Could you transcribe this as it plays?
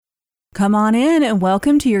Come on in and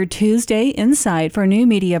welcome to your Tuesday Insight for New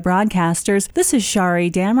Media Broadcasters. This is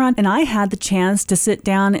Shari Damron, and I had the chance to sit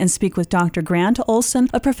down and speak with Dr. Grant Olson,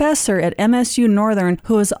 a professor at MSU Northern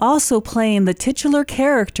who is also playing the titular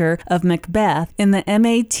character of Macbeth in the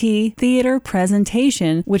MAT theater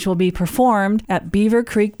presentation, which will be performed at Beaver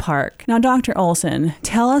Creek Park. Now, Dr. Olson,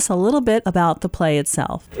 tell us a little bit about the play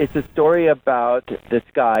itself. It's a story about this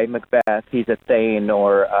guy, Macbeth. He's a thane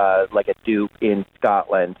or like a duke in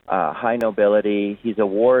Scotland. High nobility. He's a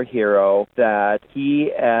war hero that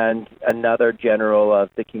he and another general of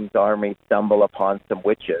the king's army stumble upon some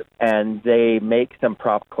witches, and they make some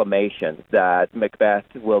proclamations that Macbeth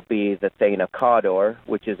will be the Thane of Cawdor,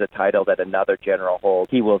 which is a title that another general holds.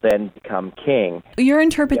 He will then become king. Your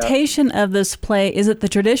interpretation of this play, is it the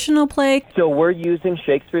traditional play? So we're using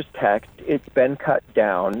Shakespeare's text. It's been cut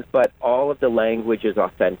down, but all of the language is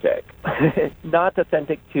authentic. Not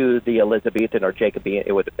authentic to the Elizabethan or Jacobean.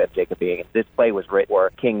 It would have been Jacobean. This play was written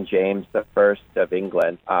for King James I of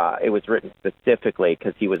England. It was written specifically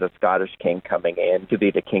because he was a Scottish king coming in to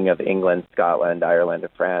be the king of England, Scotland, Ireland,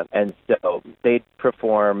 and France. And so they'd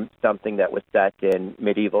perform something that was set in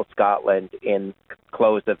medieval Scotland in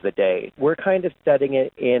close of the day. We're kind of setting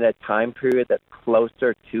it in a time period that's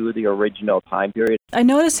closer to the original time period. I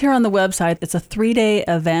noticed here on the website it's a 3-day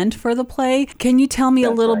event for the play. Can you tell me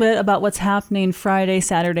a little bit about what's happening Friday,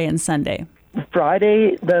 Saturday, and Sunday?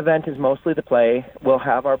 Friday, the event is mostly the play. We'll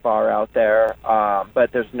have our bar out there,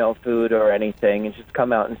 but there's no food or anything. And just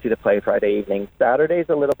come out and see the play Friday evening. Saturday's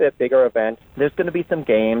a little bit bigger event. There's going to be some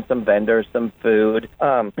games, some vendors, some food.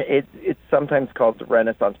 It's sometimes called the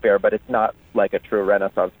Renaissance Fair, but it's not like a true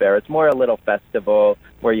Renaissance Fair. It's more a little festival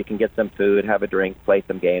where you can get some food, have a drink, play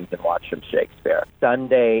some games, and watch some Shakespeare.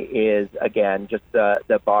 Sunday is, again, just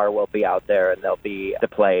the bar will be out there, and there'll be the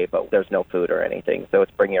play, but there's no food or anything. So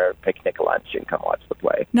it's bring your picnic lunch and come watch the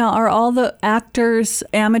play. Now, are all the actors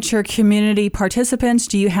amateur community participants?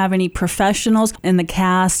 Do you have any professionals in the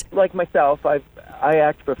cast? Like myself, I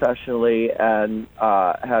act professionally and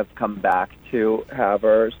have come back to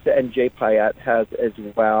Havers, and Jay Pyatt has as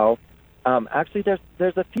well. Actually,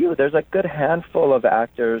 there's a few. There's a good handful of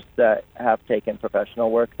actors that have taken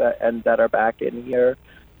professional work that are back in here.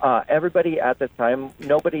 Everybody at this time,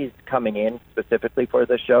 nobody's coming in specifically for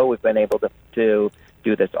the show. We've been able to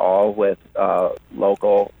do this all with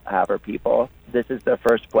local Haver people. This is their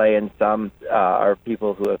first play, and some are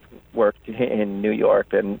people who have worked in New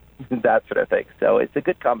York and that sort of thing. So it's a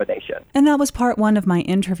good combination. And that was part one of my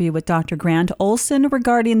interview with Dr. Grant Olson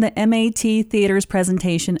regarding the MAT Theater's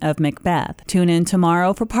presentation of Macbeth. Tune in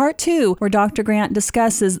tomorrow for part two, where Dr. Grant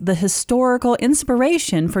discusses the historical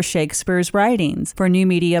inspiration for Shakespeare's writings. For New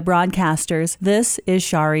Media Broadcasters, this is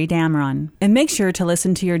Shari Damron. And make sure to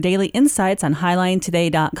listen to your daily insights on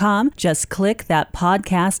HighlineToday.com. Just click that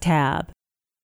podcast tab.